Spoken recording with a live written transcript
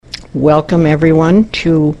Welcome everyone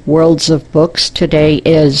to Worlds of Books. Today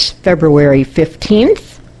is February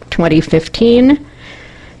 15th, 2015.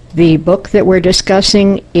 The book that we're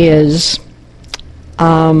discussing is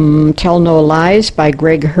Tell No Lies by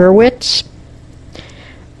Greg Hurwitz.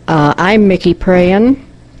 I'm Mickey Prayan,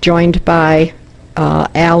 joined by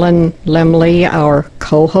Alan Lemley, our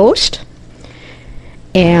co-host.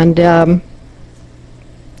 And Alan,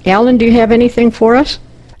 do you have anything for us?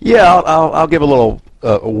 Yeah, I'll give a little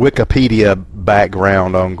Wikipedia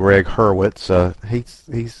background on Greg Hurwitz.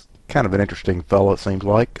 He's kind of an interesting fellow, it seems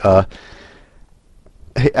like.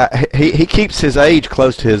 He keeps his age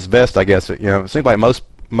close to his vest, I guess. You know, it seems like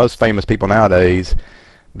most famous people nowadays,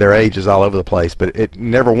 their age is all over the place, but it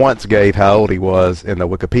never once gave how old he was in the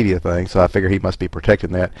Wikipedia thing. So I figure he must be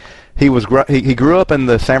protecting that. He grew up in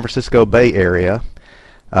the San Francisco Bay Area.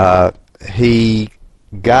 He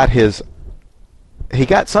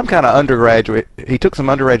got some kind of undergraduate. He took some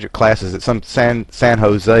undergraduate classes at some San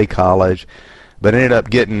Jose college, but ended up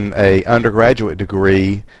getting a undergraduate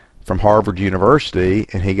degree from Harvard University,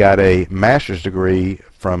 and he got a master's degree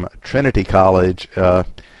from Trinity College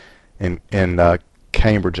in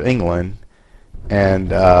Cambridge, England.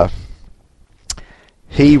 And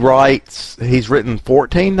he's written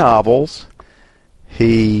 14 novels.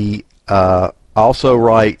 He also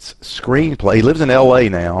writes screenplays. He lives in L.A.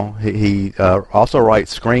 now. He also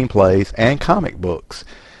writes screenplays and comic books.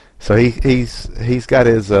 So he's got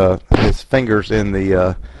his fingers in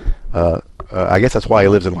the. I guess that's why he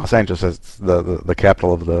lives in Los Angeles, as the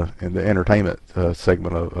capital of the entertainment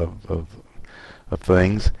segment of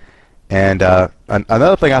things. And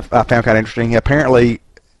another thing I found kind of interesting. Apparently,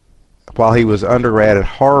 while he was undergrad at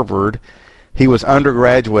Harvard, he was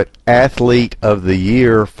undergraduate athlete of the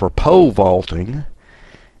year for pole vaulting,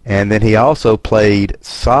 and then he also played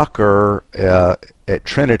soccer at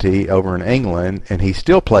Trinity over in England, and he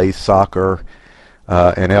still plays soccer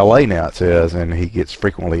in L.A. now, it says, and he gets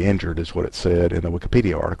frequently injured, is what it said in the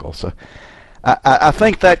Wikipedia article. So I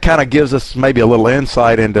think that kind of gives us maybe a little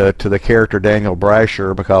insight into the character Daniel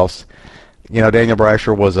Brasher, because, you know, Daniel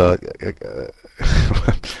Brasher was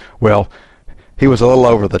well, he was a little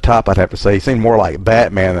over the top, I'd have to say. He seemed more like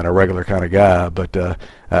Batman than a regular kind of guy, but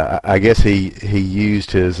I guess he used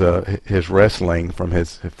his wrestling from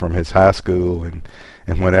his high school and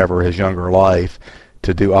whenever his younger life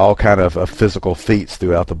to do all kind of physical feats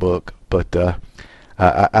throughout the book. But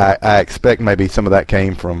I expect maybe some of that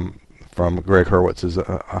came from Greg Hurwitz's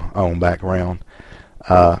own background.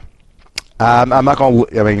 I'm not going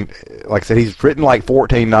to, I mean, like I said, he's written like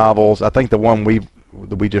 14 novels. I think the one we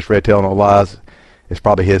just read, Tell No Lies, is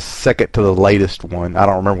probably his second to the latest one. I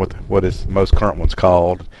don't remember what his most current one's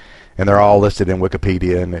called, and they're all listed in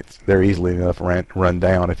Wikipedia, and they're easily enough run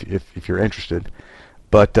down if you're interested.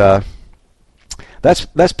 But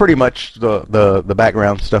that's pretty much the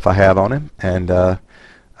background stuff I have on him, and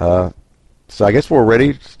so I guess we're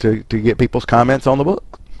ready to get people's comments on the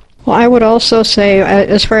book. Well, I would also say,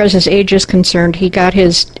 as far as his age is concerned, he got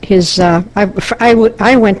his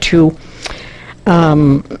I went to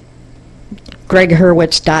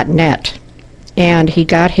GregHurwitz.net, and he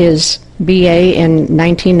got his BA in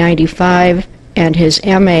 1995 and his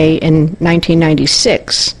MA in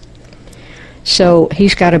 1996. So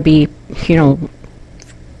he's got to be, you know,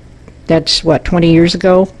 that's what, 20 years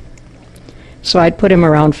ago? So I'd put him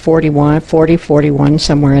around 41,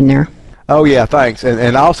 somewhere in there. Oh yeah, thanks.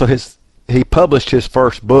 And also he published his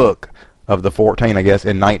first book of the 14, I guess,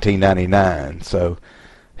 in 1999. So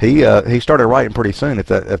he started writing pretty soon. If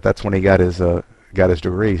that's when he got his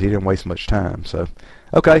degrees, he didn't waste much time. So,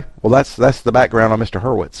 okay, well that's the background on Mr.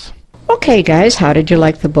 Hurwitz. Okay, guys, how did you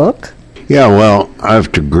like the book? Yeah, well, I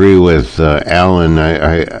have to agree with Alan.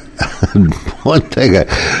 I one thing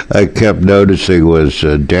I kept noticing was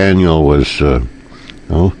Daniel was a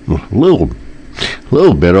little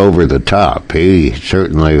bit over the top. He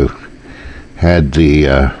certainly had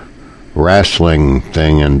the wrestling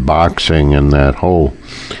thing and boxing and that whole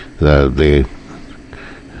the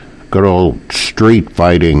good old street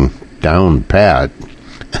fighting down pat.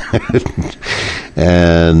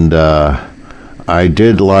 And I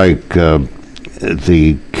did like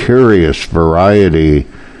the curious variety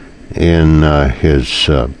in his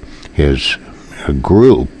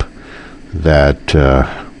group that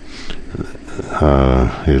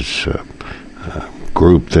his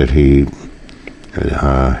group that he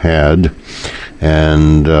had,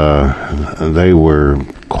 and they were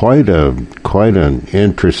quite an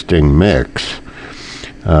interesting mix.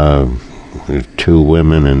 2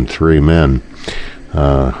 women and 3 men.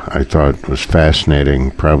 I thought it was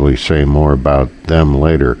fascinating. Probably say more about them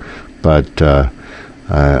later, but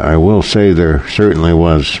I will say there certainly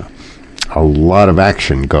was a lot of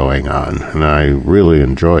action going on, and I really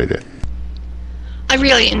enjoyed it. I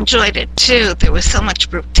really enjoyed it too. There was so much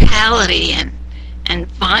brutality and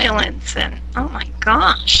violence, and oh my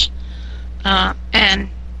gosh, and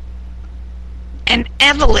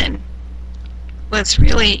Evelyn was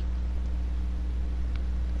really,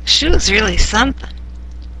 she was really something.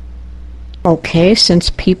 Okay, since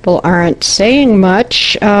people aren't saying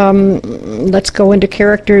much, let's go into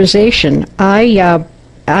characterization. I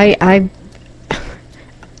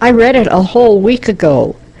read it a whole week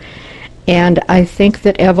ago, and I think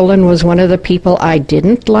that Evelyn was one of the people I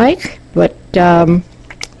didn't like, but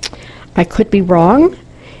I could be wrong,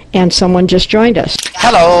 and someone just joined us.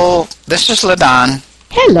 Hello, this is LaDon.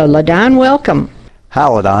 Hello, LaDon, welcome. Hi,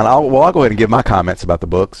 LaDon. I'll go ahead and give my comments about the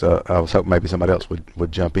books. I was hoping maybe somebody else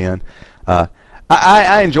would jump in.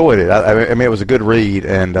 I enjoyed it. I mean, it was a good read,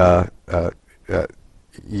 and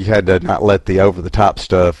you had to not let the over-the-top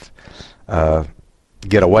stuff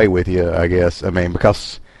get away with you, I guess. I mean,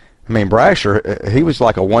 because Brasher, he was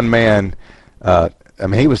like a one-man. I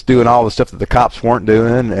mean, he was doing all the stuff that the cops weren't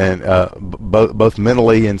doing, and both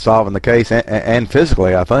mentally in solving the case and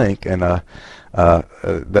physically, I think. And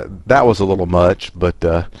that was a little much, but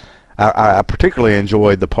I particularly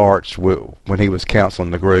enjoyed the parts when he was counseling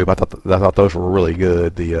the group. I thought those were really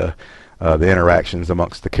good. The interactions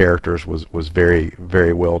amongst the characters was very,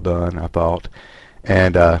 very well done, I thought.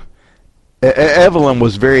 And Evelyn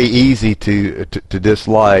was very easy to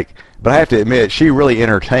dislike, but I have to admit, she really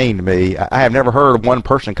entertained me. I have never heard one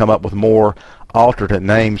person come up with more alternate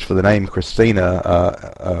names for the name Christina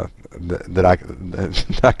that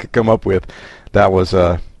I could come up with. That was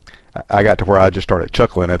I got to where I just started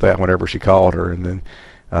chuckling at that whenever she called her, and then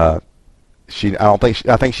I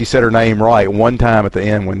think she said her name right one time at the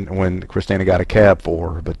end when Christina got a cab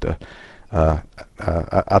for her. But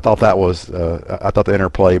I thought that was I thought the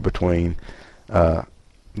interplay between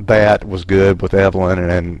that was good with Evelyn,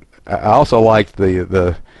 and I also liked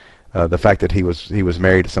the fact that he was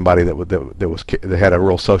married to somebody that had a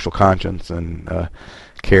real social conscience and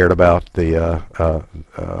cared about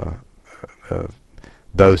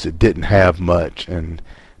those that didn't have much, and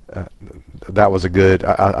that was a good.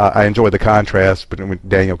 I enjoyed the contrast between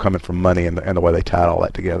Daniel coming from money and the way they tied all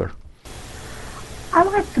that together. I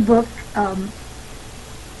liked the book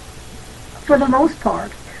for the most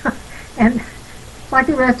part, and like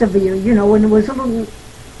the rest of you, when it was a little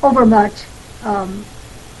overmuch,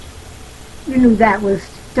 you knew that was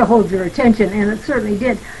to hold your attention, and it certainly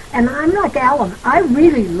did. And I'm like Alan. I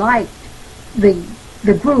really liked the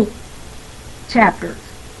group chapters.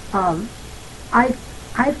 I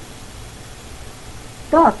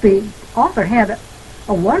thought the author had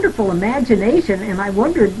a wonderful imagination, and I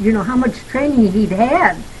wondered, how much training he'd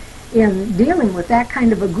had in dealing with that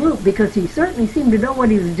kind of a group, because he certainly seemed to know what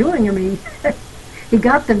he was doing. I mean, he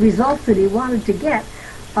got the results that he wanted to get.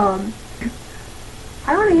 I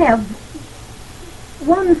only have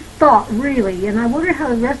one thought, really, and I wonder how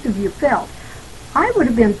the rest of you felt. I would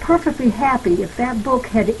have been perfectly happy if that book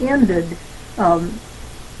had ended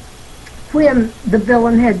when the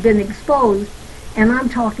villain had been exposed, and I'm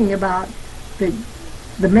talking about the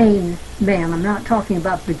main man. I'm not talking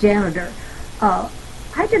about the janitor.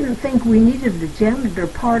 I didn't think we needed the janitor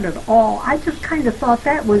part at all. I just kind of thought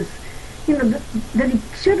that was, that he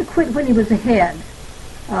should have quit when he was ahead.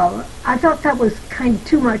 I thought that was kind of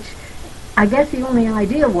too much. I guess the only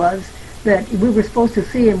idea was that we were supposed to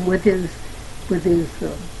see him with his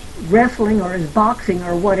wrestling or his boxing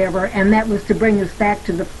or whatever, and that was to bring us back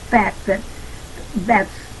to the fact that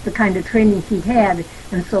that's the kind of training he had,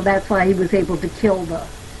 and so that's why he was able to kill the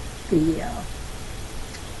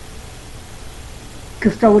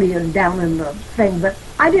custodian down in the thing. But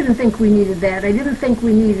I didn't think we needed that. I didn't think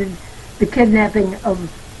we needed the kidnapping of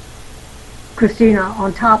Christina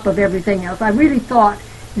on top of everything else. I really thought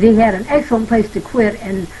that he had an excellent place to quit,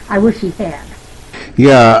 and I wish he had.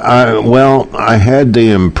 Yeah, I had the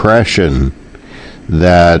impression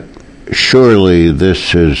that surely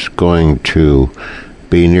this is going to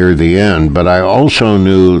be near the end, but I also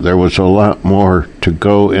knew there was a lot more to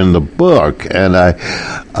go in the book, and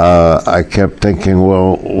I kept thinking,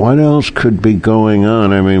 well, what else could be going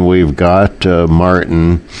on? I mean, we've got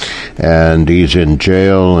Martin, and he's in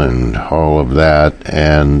jail and all of that,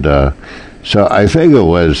 and so I think it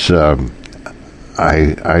was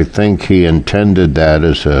I think he intended that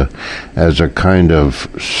as a kind of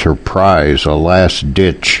surprise, a last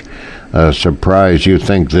ditch surprise. You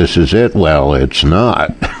think this is it? Well, it's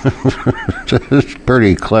not. It's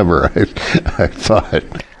pretty clever, I thought.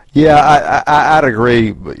 Yeah, I'd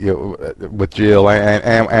agree with Jill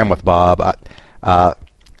and with Bob.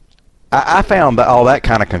 I found all that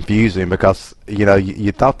kind of confusing because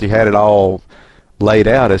you thought you had it all laid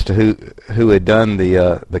out as to who had done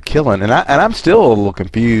the killing, and I'm still a little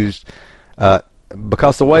confused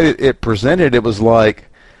because the way it presented, it was like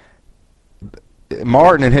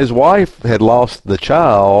Martin and his wife had lost the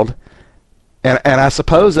child, and I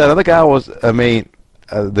suppose that other guy was,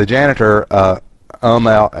 the janitor,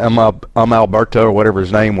 Alberto or whatever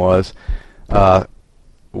his name was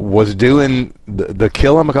doing the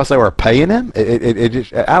killing because they were paying him. It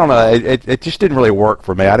just, I don't know. It just didn't really work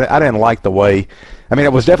for me. I didn't like the way.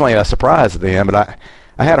 It was definitely a surprise at the end, but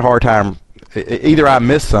I had a hard time. Either I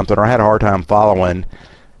missed something or I had a hard time following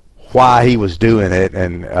why he was doing it,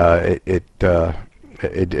 and it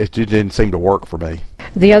just didn't seem to work for me.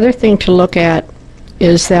 The other thing to look at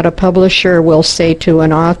is that a publisher will say to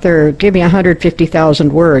an author, "Give me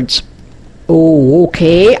 150,000 words." Oh,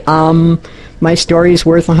 okay. My story's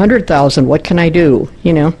worth 100,000. What can I do?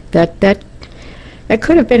 That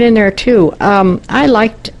could have been in there too. I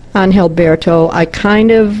liked Angelberto. I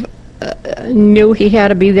kind of knew he had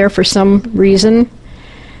to be there for some reason,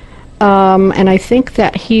 and I think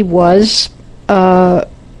that he was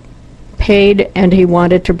paid, and he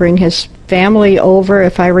wanted to bring his family over,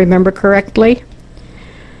 if I remember correctly.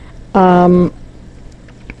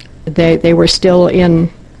 They were still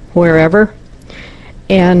in wherever,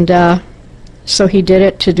 and so he did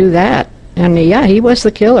it to do that. And yeah, he was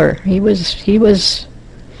the killer. He was.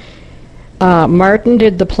 Martin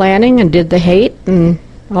did the planning and did the hate and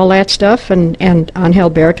all that stuff, and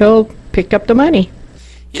Angelberto picked up the money.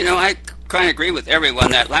 I kind of agree with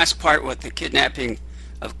everyone. That last part with the kidnapping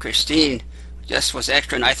of Christine just was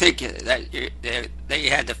extra, and I think that they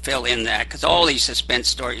had to fill in that because all these suspense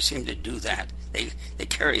stories seem to do that. They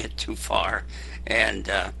carry it too far, and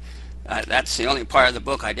that's the only part of the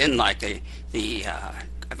book I didn't like.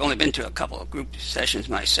 I've only been to a couple of group sessions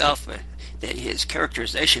myself, but his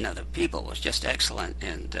characterization of the people was just excellent,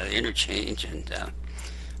 and the interchange, and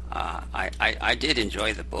I did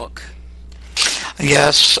enjoy the book.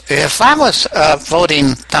 Yes, if I was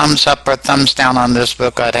voting thumbs up or thumbs down on this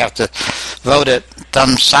book, I'd have to vote it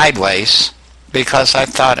thumbs sideways because I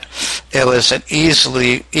thought it was an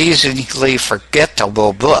easily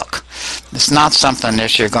forgettable book. It's not something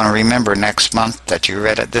that you're going to remember next month that you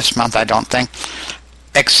read it this month, I don't think,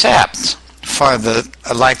 except for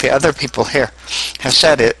like the other people here have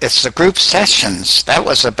said, it's the group sessions. That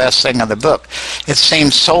was the best thing of the book. It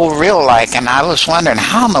seemed so real-like, and I was wondering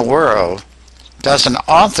how in the world does an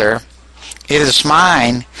author, it is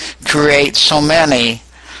mine, create so many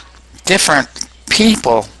different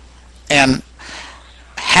people and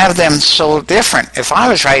have them so different. If I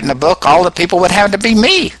was writing a book, all the people would have to be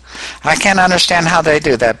me. I can't understand how they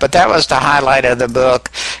do that, but that was the highlight of the book,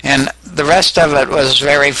 and the rest of it was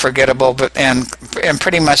very forgettable and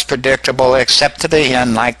pretty much predictable, except to the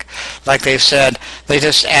end, like they've said, they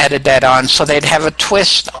just added that on so they'd have a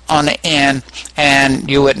twist on the end, and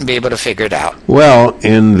you wouldn't be able to figure it out. Well,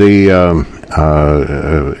 in the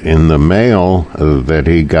mail that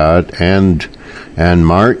he got, and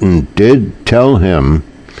Martin did tell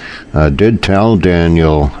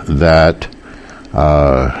Daniel that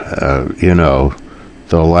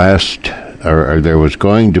the last, or there was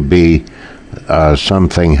going to be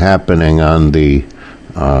something happening on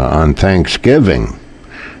Thanksgiving,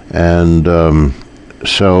 and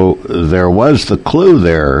so there was the clue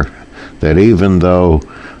there that even though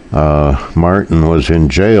Martin was in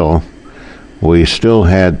jail, we still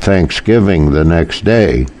had Thanksgiving the next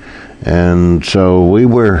day, and so we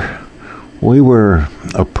were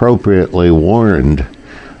appropriately warned.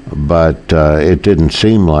 But it didn't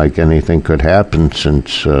seem like anything could happen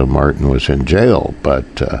since Martin was in jail.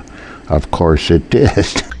 But, of course, it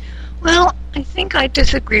did. Well, I think I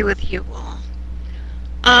disagree with you all.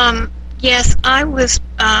 Yes, I was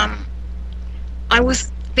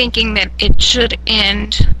thinking that it should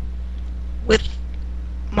end with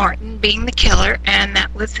Martin being the killer, and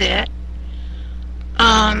that was it.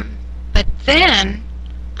 But then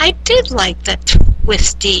I did like the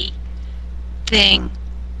twisty thing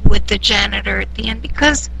with the janitor at the end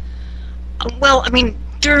because,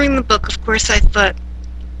 during the book, of course, I thought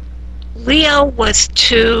Leo was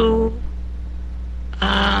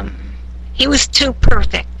he was too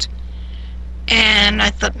perfect. And I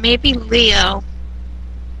thought maybe Leo,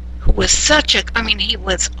 who was he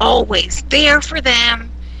was always there for them.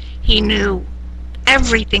 He knew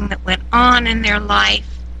everything that went on in their lives.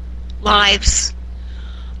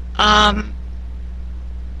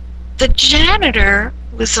 The janitor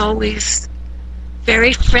was always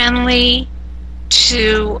very friendly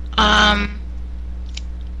to,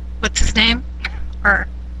 what's his name? Our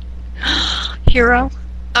hero?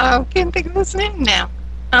 Can't think of his name now.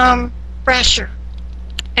 Brasher.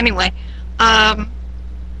 Anyway,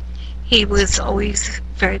 he was always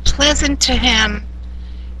very pleasant to him.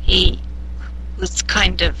 He was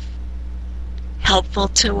kind of helpful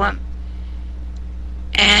to him.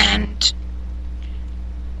 And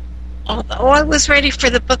although I was ready for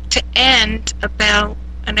the book to end about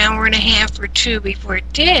an hour and a half or two before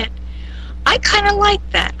it did, I kind of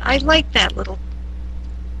liked that. I liked that little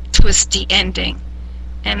twisty ending.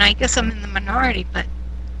 And I guess I'm in the minority, but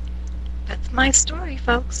that's my story,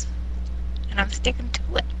 folks. And I'm sticking to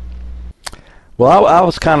it. Well, I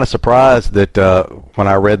was kind of surprised that when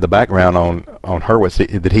I read the background on Hurwitz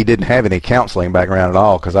that he didn't have any counseling background at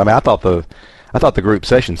all. Because I mean, I thought the group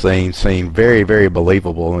session scene seemed very, very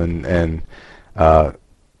believable, and how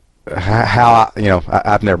I don't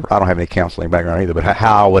have any counseling background either, but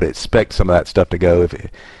how I would expect some of that stuff to go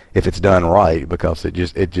if it's done right, because it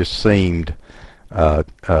just seemed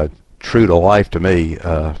true to life to me,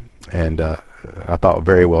 and I thought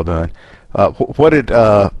very well done. What did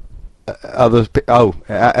others? Oh,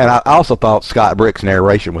 and I also thought Scott Brick's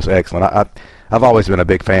narration was excellent. I've always been a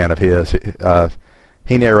big fan of his.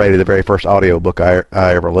 He narrated the very first audio book I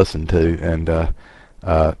ever listened to, and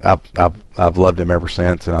I've loved him ever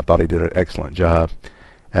since, and I thought he did an excellent job.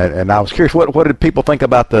 And I was curious, what did people think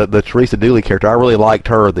about the Teresa Dooley character? I really liked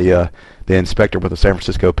her, the inspector with the San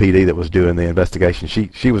Francisco PD that was doing the investigation.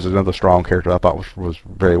 She was another strong character I thought was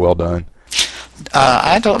very well done.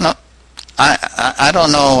 I don't know. I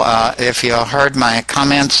don't know if you heard my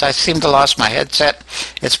comments. I seem to lost my headset.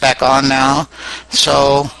 It's back on now.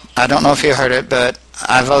 So I don't know if you heard it, but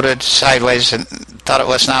I voted sideways and thought it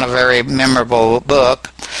was not a very memorable book.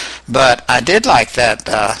 But I did like that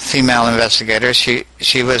female investigator. She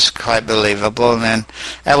was quite believable, and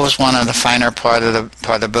that was one of the finer part of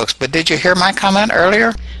the books. But did you hear my comment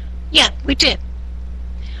earlier? Yeah, we did.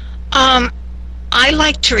 I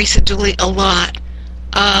like Teresa Dooley a lot.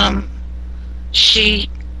 I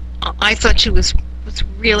thought she was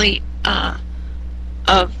really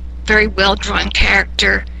a very well-drawn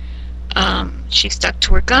character. She stuck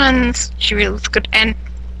to her guns. She really was good. And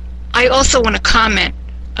I also want to comment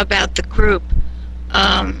about the group.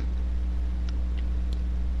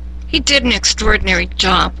 He did an extraordinary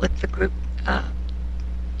job with the group.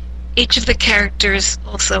 Each of the characters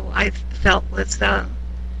also I felt was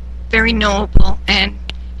very knowable, and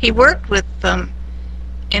he worked with them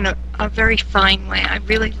in a very fine way. I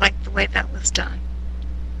really liked the way that was done.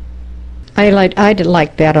 I did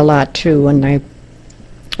like that a lot too, and I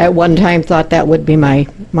at one time thought that would be my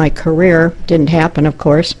career. Didn't happen, of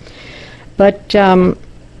course, but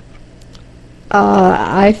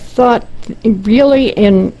I thought really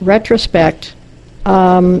in retrospect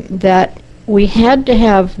that we had to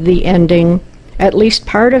have the ending, at least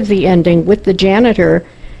part of the ending, with the janitor,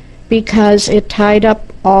 because it tied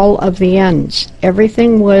up all of the ends.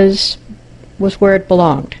 Everything was where it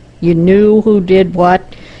belonged. You knew who did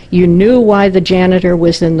what. You knew why the janitor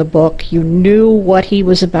was in the book. You knew what he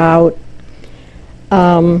was about.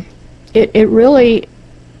 It really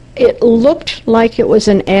looked like it was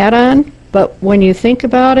an add-on, but when you think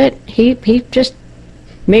about it, he just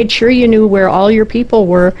made sure you knew where all your people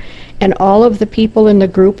were, and all of the people in the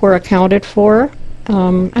group were accounted for.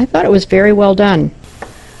 I thought it was very well done.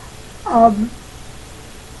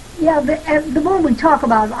 Yeah, the more we talk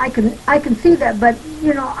about it, I can see that, but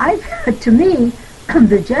to me,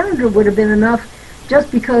 the janitor would have been enough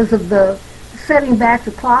just because of the setting back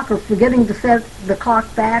the clock or forgetting to set the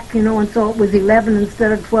clock back, and so it was 11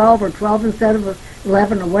 instead of 12 or 12 instead of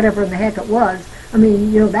 11 or whatever the heck it was. I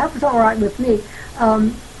mean, that was all right with me.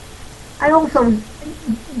 I also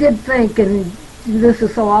did think, and this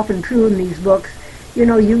is so often true in these books, you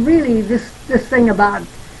really, this thing about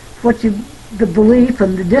the belief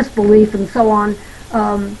and the disbelief and so on,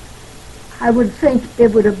 I would think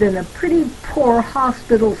it would have been a pretty poor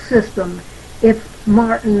hospital system if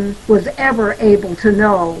Martin was ever able to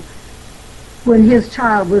know when his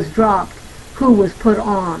child was dropped who was put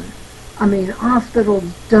on. I mean, hospitals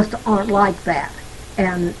just aren't like that.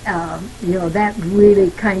 And, that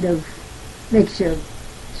really kind of makes you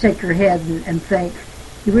shake your head and think.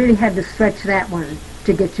 You really had to stretch that one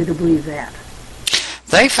to get you to believe that.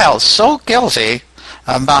 They felt so guilty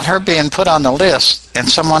about her being put on the list and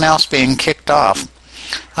someone else being kicked off.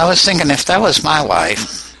 I was thinking, if that was my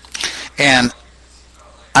wife and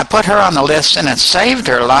I put her on the list and it saved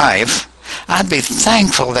her life, I'd be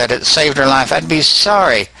thankful that it saved her life. I'd be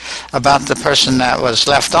sorry about the person that was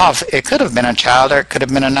left off. It could have been a child, or it could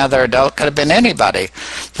have been another adult, could have been anybody.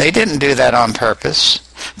 They didn't do that on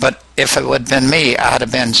purpose. But if it would have been me, I'd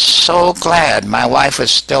have been so glad my wife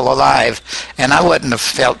was still alive, and I wouldn't have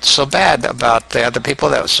felt so bad about the other people.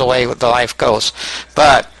 That was the way the life goes.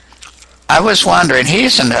 But I was wondering,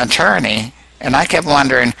 he's an attorney, and I kept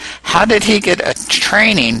wondering, how did he get a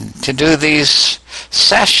training to do these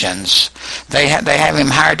sessions? They have him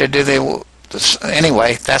hired to do the...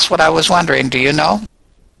 Anyway, that's what I was wondering. Do you know?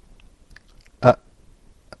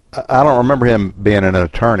 I don't remember him being an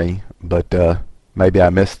attorney, but maybe I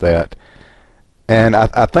missed that. And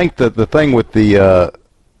I think that the thing with the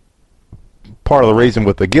part of the reason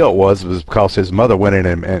with the guilt was because his mother went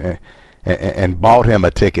in and bought him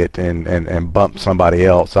a ticket and bumped somebody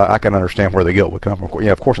else. I can understand where the guilt would come from.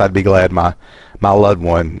 Yeah, of course, I'd be glad my loved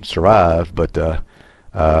one survived, but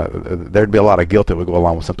there'd be a lot of guilt that would go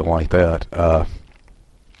along with something like that.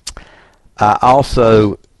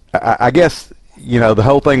 I guess, the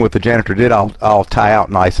whole thing with the janitor did all tie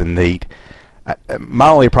out nice and neat. My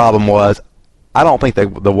only problem was I don't think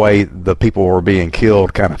the way the people were being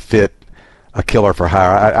killed kind of fit a killer for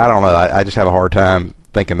hire. I don't know. I just have a hard time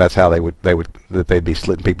thinking that's how they'd be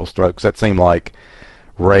slitting people's throats. That seemed like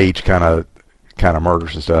rage kind of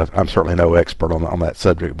murders and stuff. I'm certainly no expert on that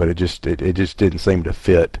subject, but it just didn't seem to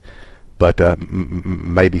fit. But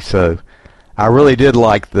maybe so. I really did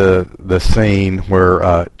like the scene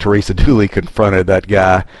where Teresa Dooley confronted that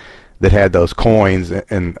guy that had those coins,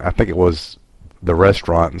 and I think it was the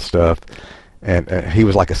restaurant and stuff, and he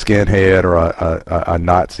was like a skinhead or a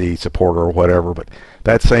Nazi supporter or whatever. But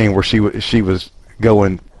that scene where she was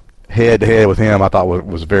going head to head with him, I thought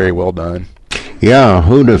was very well done. Yeah,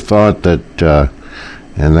 who'd have thought that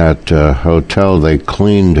in that hotel they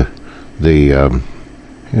cleaned the...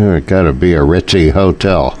 it got to be a ritzy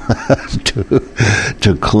hotel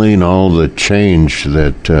to clean all the change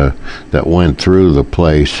that went through the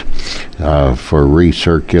place for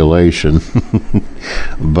recirculation.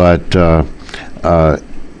 But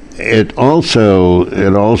it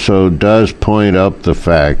also does point up the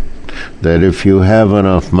fact that if you have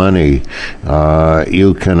enough money,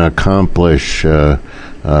 you can accomplish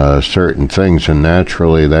certain things, and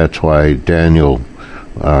naturally that's why Daniel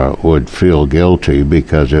would feel guilty,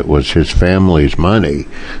 because it was his family's money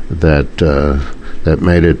that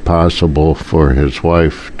made it possible for his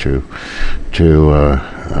wife to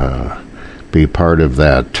be part of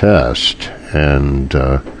that test and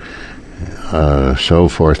so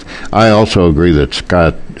forth. I also agree that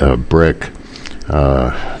Scott Brick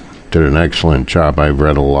did an excellent job. I've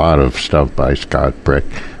read a lot of stuff by Scott Brick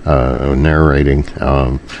narrating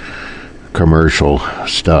commercial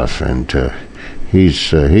stuff, and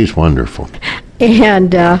he's wonderful.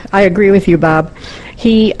 And I agree with you, Bob.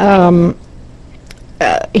 He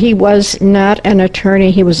was not an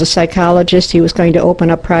attorney. He was a psychologist. He was going to open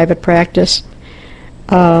up private practice.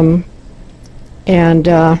 And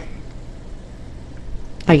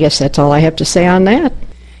I guess that's all I have to say on that.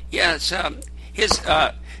 Yes,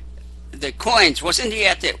 the coins, was he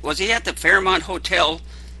at the Fairmont Hotel?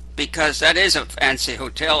 Because that is a fancy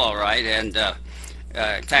hotel, all right, and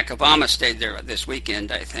in fact, Obama stayed there this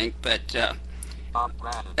weekend, I think. But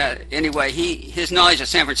anyway, his knowledge of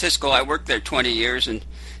San Francisco, I worked there 20 years, and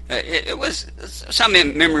it was some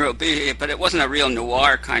memorabilia, but it wasn't a real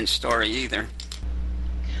noir kind of story either.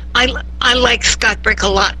 I like Scott Brick a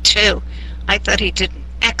lot, too. I thought he did an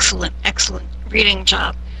excellent reading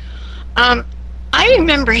job. I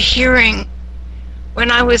remember hearing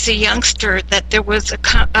when I was a youngster that there was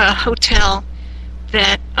a hotel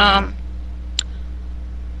that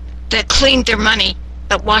cleaned their money,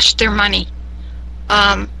 that washed their money.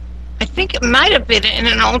 I think it might have been in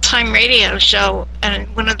an old-time radio show, and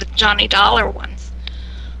one of the Johnny Dollar ones.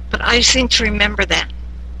 But I seem to remember that.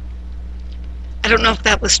 I don't know if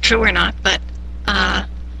that was true or not, but I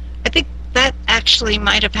think that actually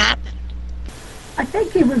might have happened. I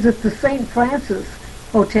think he was at the St. Francis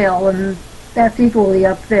Hotel, and that's equally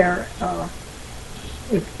up there,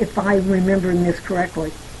 if I'm remembering this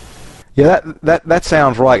correctly. Yeah, that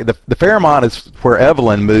sounds right. The Fairmont is where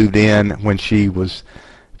Evelyn moved in when she was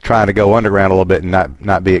trying to go underground a little bit and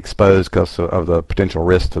not be exposed because of the potential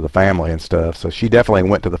risk to the family and stuff. So she definitely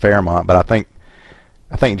went to the Fairmont. But I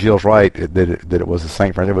think Jill's right that it was the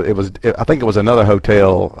St. Francis. I think it was another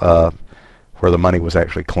hotel where the money was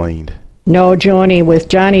actually cleaned. No, Joni, with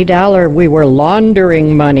Johnny Dollar, we were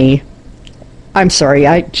laundering money. I'm sorry,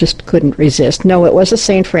 I just couldn't resist. No, it was a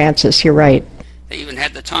St. Francis, you're right. They even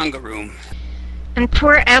had the Tonga room. And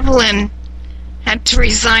poor Evelyn had to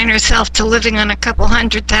resign herself to living on a couple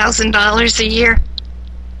 $100,000 a year.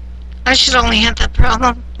 I should only have that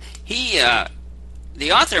problem. He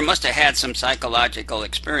the author must have had some psychological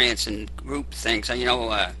experience in group things. It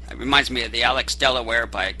reminds me of the Alex Delaware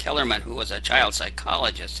by Kellerman, who was a child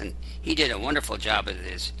psychologist, and he did a wonderful job of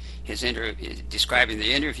describing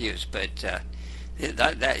the interviews. But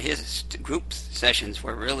his group sessions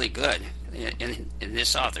were really good in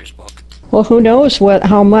this author's book. Well, who knows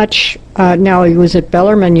how much, now he was at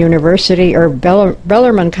Bellarmine University, or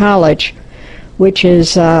Bellarmine College, which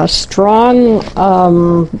is strong,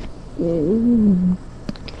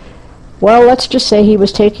 well, let's just say he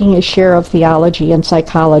was taking his share of theology and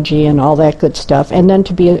psychology and all that good stuff. And then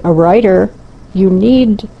to be a writer, you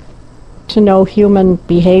need to know human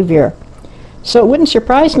behavior. So it wouldn't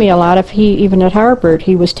surprise me a lot if even at Harvard,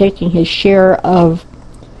 he was taking his share of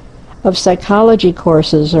psychology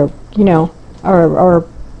courses, or or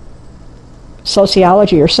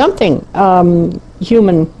sociology or something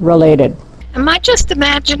human related. Am I just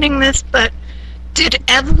imagining this, but did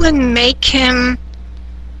Evelyn make him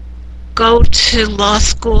go to law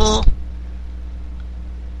school,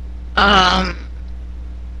 and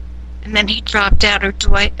then he dropped out, or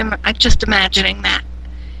am I just imagining that?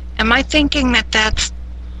 Am I thinking that that's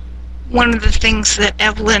one of the things that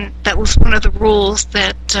that was one of the rules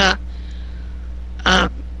that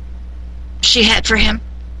she had for him?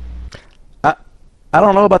 I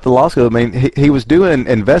don't know about the law school. I mean, he was doing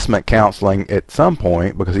investment counseling at some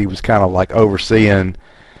point because he was kind of like overseeing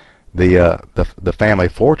the family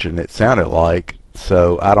fortune, it sounded like.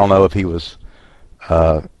 So I don't know if he was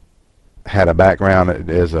had a background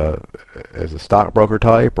as a stockbroker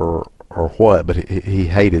type or what, but he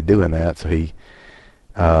hated doing that. So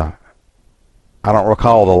I don't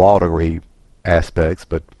recall the law degree aspects,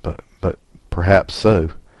 but perhaps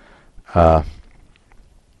so.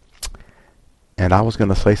 And I was going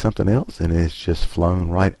to say something else, and it's just flown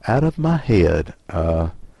right out of my head.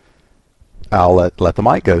 I'll let the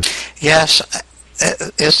mic go. Yes,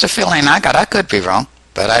 it's the feeling I got. I could be wrong,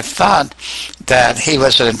 but I thought that he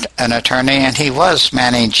was an attorney and he was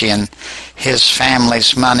managing his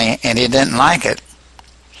family's money, and he didn't like it.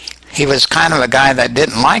 He was kind of a guy that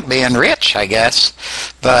didn't like being rich, I guess,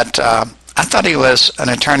 but I thought he was an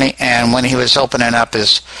attorney, and when he was opening up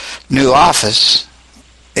his new office,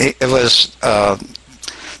 it was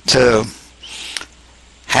to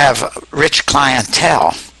have rich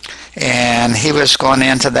clientele, and he was going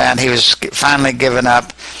into that. He was finally giving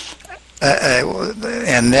up,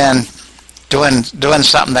 and then doing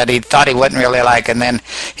something that he thought he wouldn't really like, and then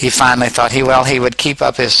he finally thought he would keep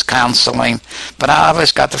up his counseling. But I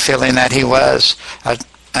always got the feeling that he was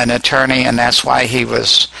an attorney, and that's why he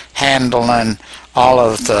was handling all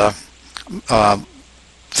of the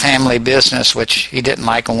family business, which he didn't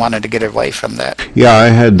like and wanted to get away from that. Yeah, I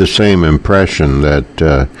had the same impression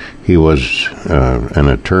that he was an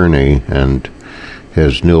attorney and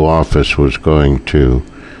his new office was going to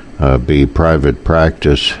be private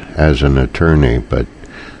practice as an attorney, but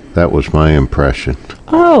that was my impression.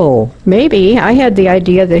 Oh, maybe. I had the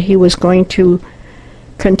idea that he was going to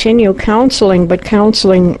continue counseling, but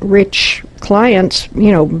counseling rich clients,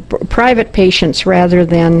 private patients rather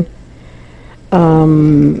than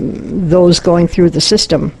those going through the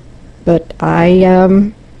system. But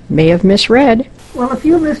I may have misread. Well, if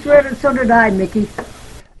you misread it, so did I, Mickey.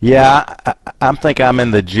 Yeah, I think I'm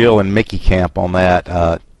in the Jill and Mickey camp on that.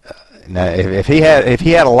 Now, if he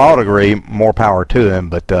had a law degree, more power to him.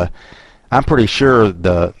 But I'm pretty sure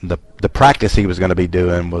the practice he was going to be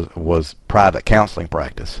doing was private counseling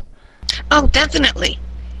practice. Oh, definitely.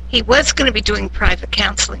 He was going to be doing private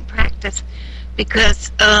counseling practice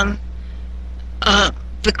because the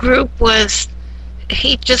group was,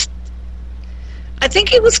 I think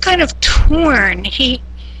he was kind of torn. He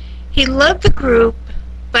loved the group,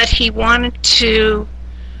 but he wanted to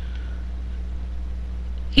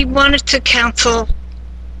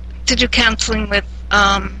do counseling with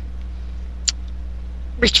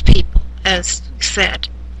rich people, as he said.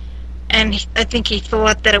 And I think he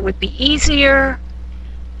thought that it would be easier.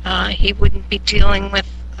 He wouldn't be dealing with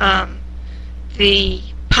the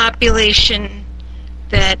population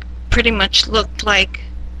that pretty much looked like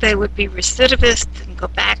they would be recidivists and go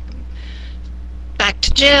back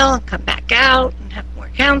to jail and come back out and have more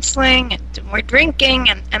counseling and do more drinking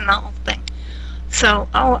and the whole thing. So,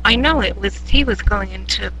 I know he was going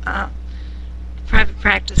into private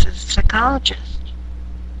practice as a psychologist.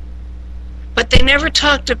 But they never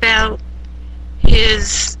talked about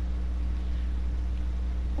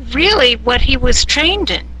really what he was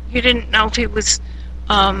trained in. You didn't know if he was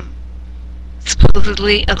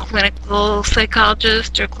supposedly a clinical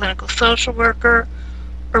psychologist or clinical social worker,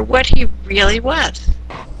 or what he really was.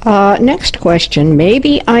 Next question.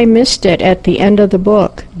 Maybe I missed it at the end of the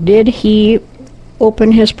book. Did he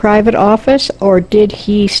open his private office, or did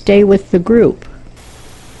he stay with the group?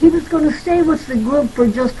 He was going to stay with the group for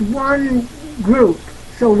just one group.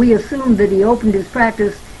 So we assumed that he opened his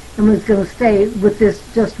practice and was going to stay with this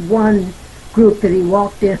just one group that he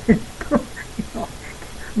walked in.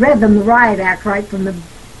 Read them the riot act right from the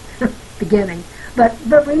beginning. But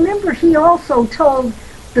remember, he also told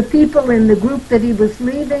the people in the group that he was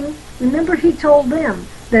leaving, remember he told them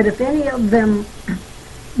that if any of them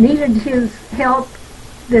needed his help,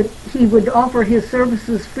 that he would offer his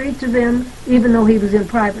services free to them, even though he was in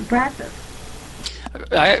private practice.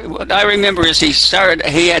 What I remember is he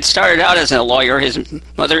had started out as a lawyer. His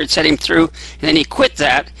mother had set him through, and then he quit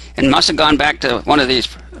that and must have gone back to one of these.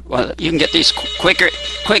 Well, you can get these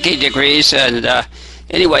quickie degrees, and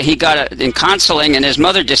anyway, he got it in counseling, and his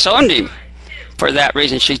mother disowned him for that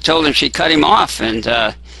reason. She told him she'd cut him off, and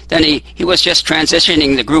then he was just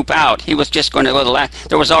transitioning the group out. He was just going to go to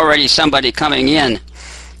there was already somebody coming in.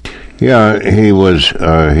 Yeah, he was.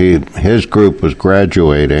 His group was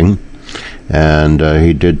graduating, and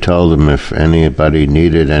he did tell them if anybody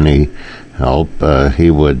needed any help,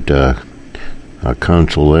 he would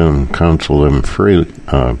counsel them free.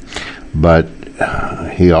 But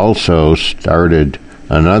he also started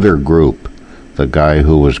another group. The guy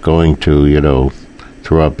who was going to,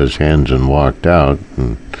 threw up his hands and walked out,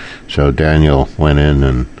 and so Daniel went in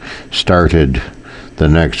and started the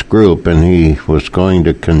next group, and he was going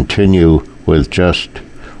to continue with just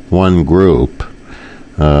one group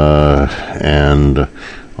and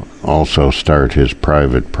also start his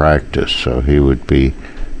private practice. So he would be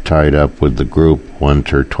tied up with the group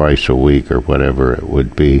once or twice a week or whatever it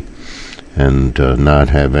would be, and not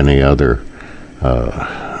have any other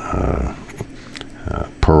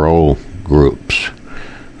parole groups,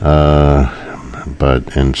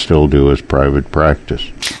 and still do his private practice.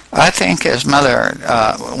 I think his mother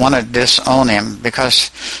wanted to disown him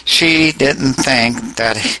because she didn't think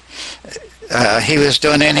that he was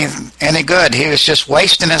doing any good. He was just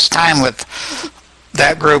wasting his time with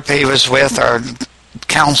that group he was with, or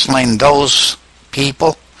counseling those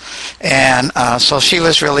people. And so she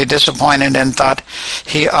was really disappointed and thought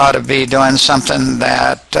he ought to be doing something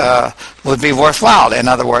that would be worthwhile. In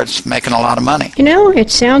other words, making a lot of money.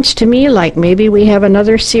 It sounds to me like maybe we have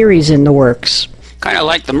another series in the works. Kind of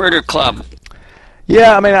like the Murder Club.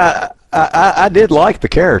 Yeah, I mean, I did like the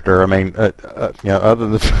character. I mean, other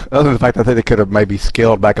than the fact that I think they could have maybe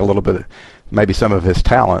scaled back a little bit, maybe some of his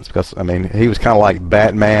talents, because I mean, he was kind of like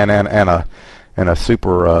Batman and a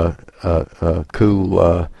super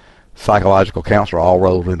cool psychological counselor all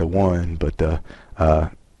rolled into one. But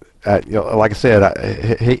like I said,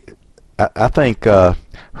 I think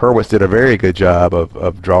Hurwitz did a very good job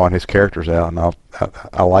of drawing his characters out, and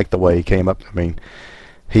I like the way he came up. I mean,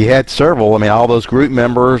 he had several. I mean, all those group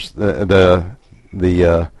members, then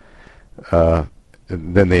the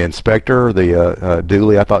inspector, the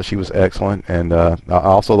Dooley. I thought she was excellent, and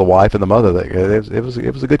also the wife and the mother. It was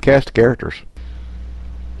a good cast of characters.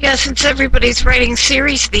 Yeah, since everybody's writing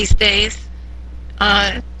series these days,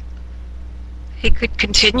 he could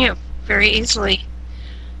continue very easily.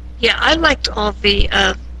 Yeah, I liked all the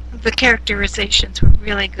characterizations were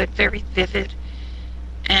really good, very vivid,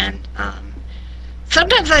 and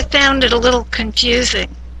sometimes I found it a little confusing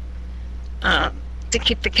to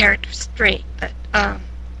keep the characters straight. But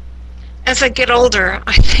as I get older,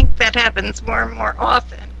 I think that happens more and more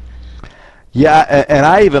often. Yeah, and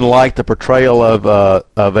I even liked the portrayal of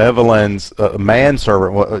Evelyn's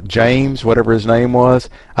manservant, James, whatever his name was.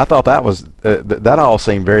 I thought that was that all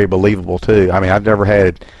seemed very believable too. I mean, I've never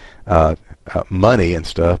had money and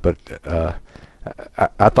stuff, but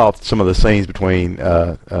I thought some of the scenes between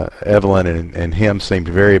Evelyn and him seemed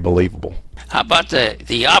very believable. How about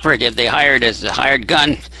the operative they hired as a hired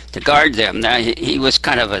gun to guard them? Now he was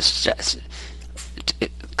kind of a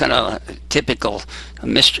typical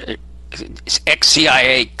mystery.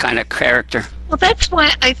 Ex-CIA kind of character. Well, that's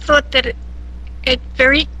why I thought that it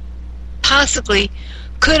very possibly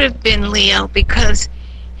could have been Leo, because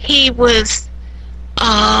he was,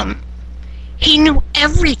 he knew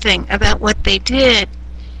everything about what they did,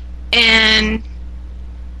 and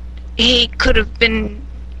he could have been,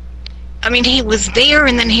 I mean, he was there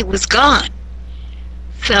and then he was gone,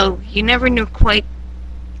 so you never knew quite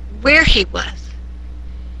where he was.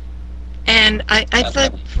 And I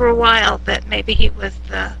thought for a while that maybe he was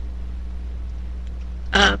the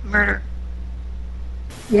murderer.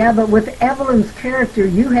 Yeah, but with Evelyn's character,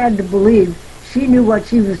 you had to believe she knew what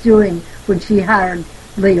she was doing when she hired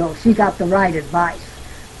Leo. She got the right advice.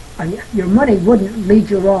 Your money wouldn't lead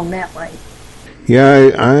you wrong that way.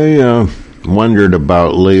 Yeah, I wondered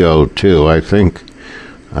about Leo, too. I think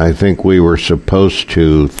I think we were supposed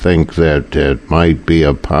to think that it might be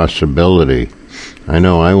a possibility. I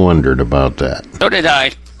know I wondered about that. So did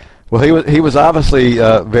I. Well, he was obviously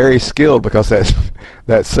very skilled, because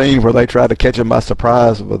that scene where they tried to catch him by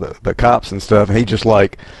surprise with the cops and stuff, and he just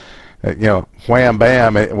like, wham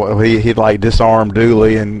bam, he'd like disarmed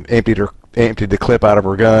Dooley and emptied the clip out of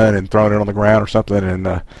her gun and thrown it on the ground or something,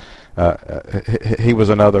 and he was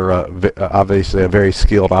another obviously a very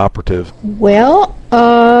skilled operative. Well,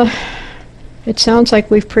 it sounds like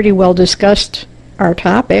we've pretty well discussed our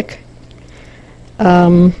topic.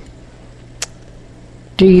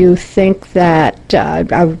 Do you think that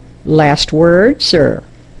last words, or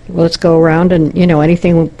let's go around and,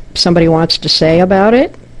 anything somebody wants to say about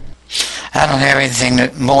it? I don't have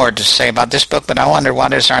anything more to say about this book, but I wonder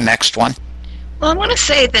what is our next one. Well, I want to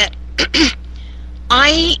say that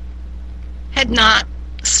I had not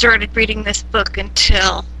started reading this book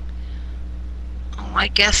until, I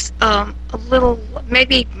guess, a little,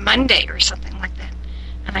 maybe Monday or something like that.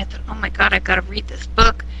 And I thought, oh my God, I've got to read this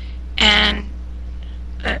book. And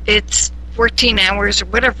it's 14 hours or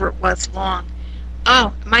whatever it was long.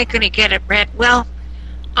 Oh, am I going to get it read? Well,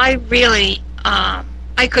 I really, I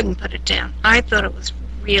couldn't put it down. I thought it was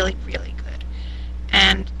really, really good.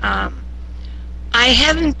 And I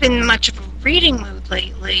haven't been much of a reading mood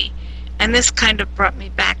lately, and this kind of brought me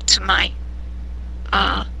back to my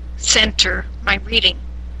center, my reading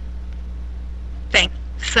thing.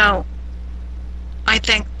 So I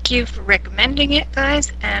thank you for recommending it,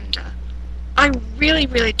 guys, and I really,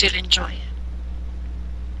 really did enjoy it.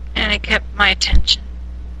 And it kept my attention.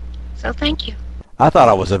 So thank you. I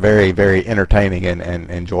thought it was a very, very entertaining and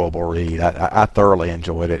enjoyable read. I thoroughly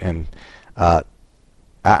enjoyed it, and I've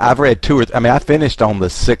read I finished on the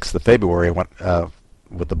 6th of February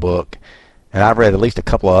with the book, and I've read at least a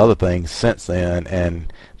couple of other things since then,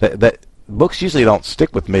 and that books usually don't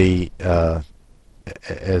stick with me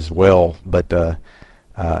as well, but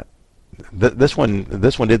this one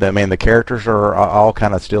did that. Man, the characters are all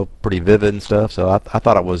kind of still pretty vivid and stuff, so I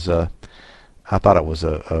thought it was a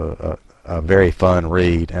very fun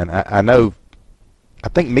read. And I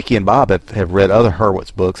think Mickey and Bob have read other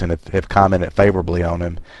Hurwitz books and have commented favorably on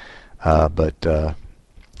him, but I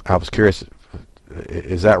was curious,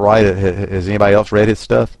 is that right? Has anybody else read his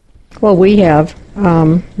stuff? Well, we have.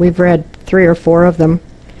 We've read 3 or 4 of them,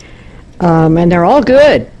 and they're all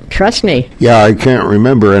good. Trust me. Yeah, I can't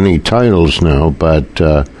remember any titles now, but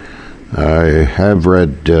I have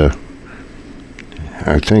read,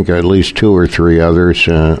 I think, at least 2 or 3 others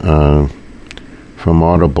from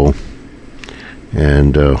Audible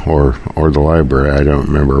and or the library. I don't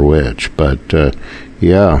remember which, but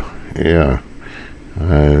yeah.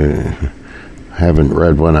 I haven't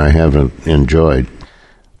read one I haven't enjoyed.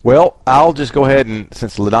 Well, I'll just go ahead and,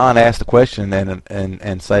 since LaDon asked the question,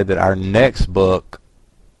 and say that our next book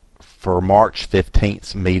for March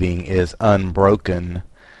 15th's meeting is Unbroken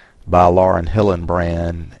by Lauren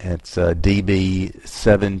Hillenbrand. It's DB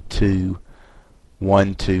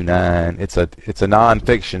 72129. It's a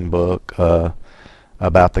nonfiction book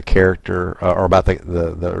about the character, or about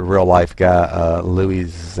the real life guy, Louis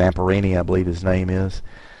Zamperini, I believe his name is.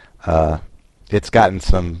 It's gotten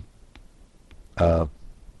some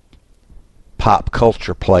pop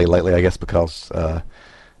culture play lately, I guess, because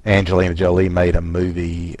Angelina Jolie made a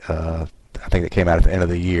movie, I think it came out at the end of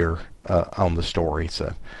the year, on the story.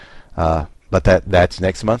 So, but that's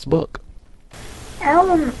next month's book.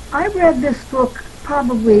 Alan, I read this book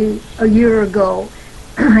probably a year ago,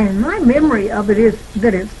 and my memory of it is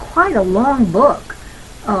that it's quite a long book.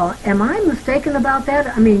 Am I mistaken about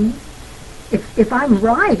that? I mean, if I'm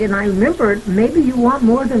right and I remember it, maybe you want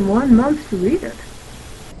more than 1 month to read it.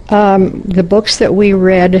 The books that we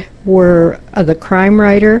read were The Crime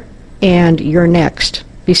Writer and You're Next,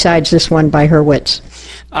 besides this one by Hurwitz.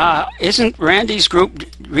 Isn't Randy's group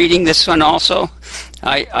reading this one also?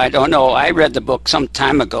 I don't know. I read the book some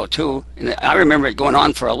time ago, too. And I remember it going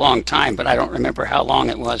on for a long time, but I don't remember how long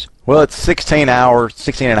it was. Well, it's 16 and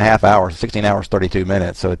a half hours, 16 hours, 32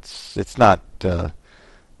 minutes, so it's not,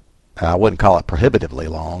 I wouldn't call it prohibitively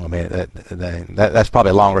long. I mean, that's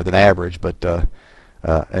probably longer than average, but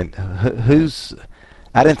and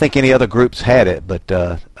I didn't think any other groups had it, but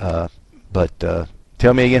tell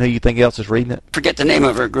me again who you think else is reading it. Forget the name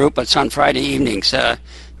of her group. It's on Friday evenings.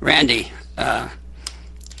 Randy.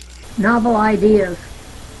 Novel Ideas.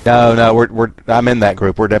 No, I'm in that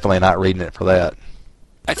group. We're definitely not reading it for that.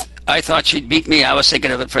 I thought she'd beat me. I was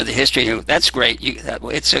thinking of it for the history. That's great.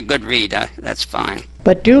 It's a good read. That's fine.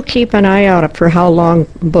 But do keep an eye out for how long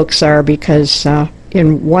books are, because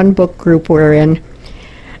in one book group we're in,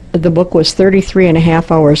 the book was 33 and a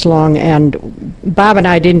half hours long, and Bob and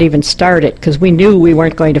I didn't even start it because we knew we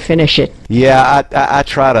weren't going to finish it. Yeah, I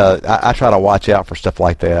try to watch out for stuff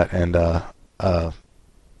like that, and I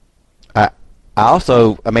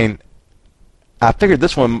also, I mean, I figured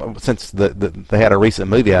this one, since they had a recent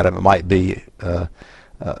movie out of it, might be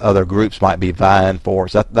other groups might be vying for.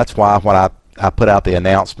 So that's why when I put out the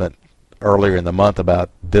announcement earlier in the month about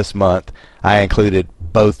this month, I included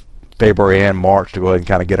both February and March to go ahead and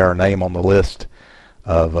kind of get our name on the list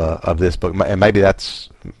of this book. And maybe that's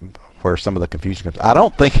where some of the confusion comes. I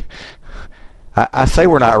don't think I say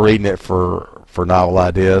we're not reading it for novel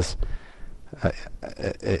ideas.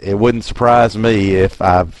 It wouldn't surprise me if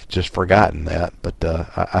I've just forgotten that, but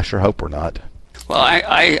I sure hope we're not. Well,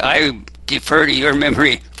 I defer to your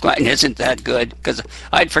memory. Mine isn't that good because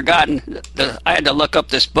I'd forgotten. I had to look up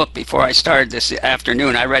this book before I started this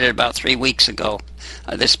afternoon. I read it about 3 weeks ago.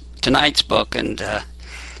 Tonight's book, and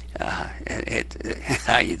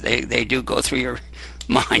they do go through your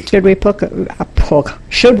mind. Should we pick a book for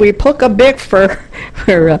shall we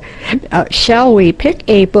pick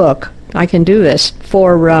a book? I can do this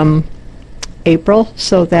for April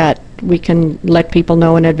so that we can let people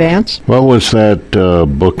know in advance. What was that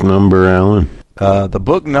book number, Alan? The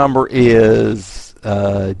book number is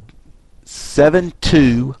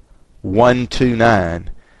 72129,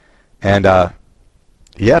 and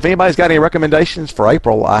yeah, if anybody's got any recommendations for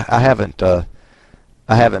April, I haven't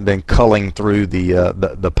been culling through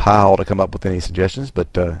the pile to come up with any suggestions,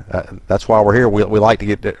 but that's why we're here. We like to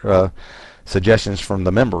get suggestions from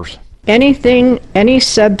the members. Anything, any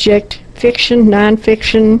subject, fiction,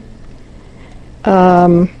 nonfiction.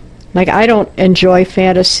 Like, I don't enjoy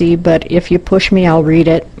fantasy, but if you push me, I'll read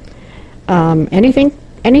it. Anything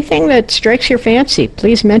that strikes your fancy,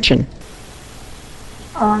 please mention.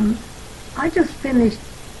 I just finished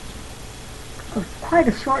quite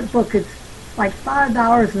a short book. It's like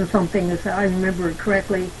 $5 and something, if I remember it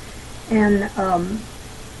correctly, and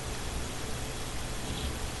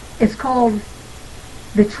it's called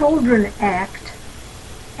The Children Act,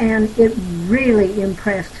 and it really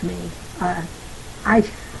impressed me. I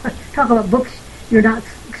talk about books you're not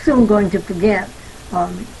soon going to forget.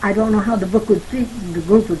 I don't know how the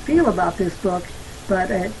group would feel about this book,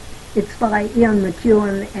 but it's by Ian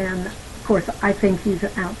McEwan, and of course I think he's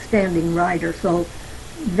an outstanding writer, so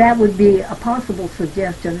that would be a possible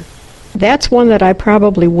suggestion. That's one that I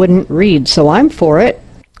probably wouldn't read, so I'm for it.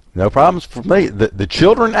 No problems for me. The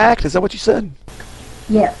Children Act, is that what you said?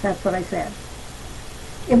 Yes, that's what I said.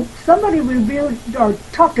 If somebody reviewed or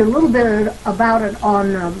talked a little bit about it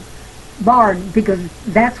on Bard, because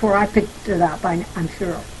that's where I picked it up, I'm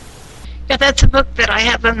sure. Yeah, that's a book that I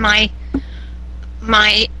have on my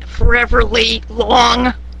foreverly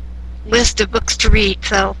long list of books to read.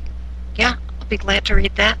 So, yeah, I'll be glad to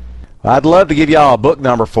read that. I'd love to give y'all a book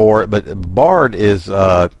number for it, but Bard is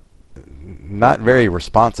not very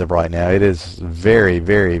responsive right now. It is very,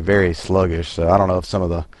 very, very sluggish. So I don't know if some of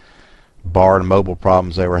the Bard mobile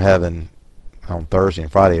problems they were having on Thursday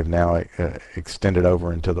and Friday have now extended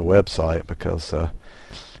over into the website, because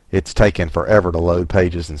it's taken forever to load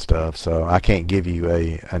pages and stuff. So I can't give you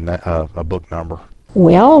a book number.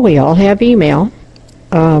 Well, we all have email.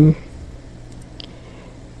 One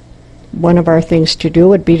of our things to do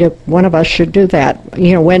would be one of us should do that.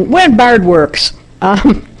 You know, when Bard works.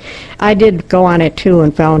 I did go on it too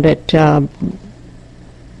and found it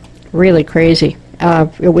really crazy.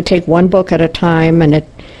 It would take one book at a time,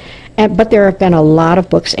 but there have been a lot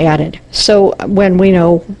of books added. So when we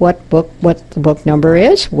know what the book number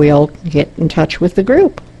is, we'll get in touch with the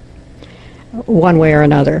group, one way or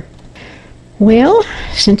another. Well,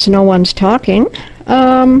 since no one's talking,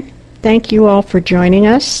 thank you all for joining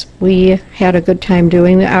us. We had a good time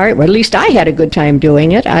doing it. All right, well, at least I had a good time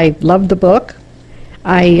doing it. I loved the book.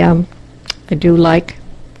 I do like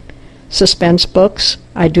suspense books.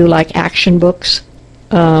 I do like action books.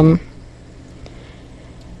 And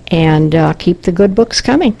keep the good books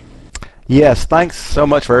coming. Yes, thanks so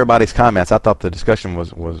much for everybody's comments. I thought the discussion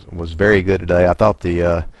was very good today. I thought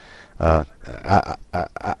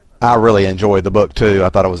I really enjoyed the book too. I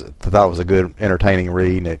thought it was a good, entertaining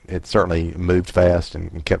read, and it certainly moved fast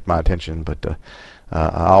and kept my attention. But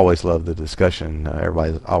I always love the discussion.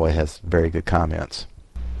 Everybody always has very good comments.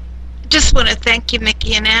 Just want to thank you,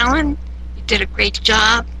 Mickey and Alan. You did a great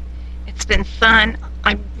job. It's been fun.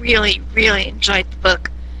 I really, really enjoyed the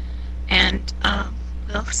book. And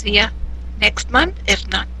we'll see you next month, if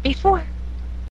not before.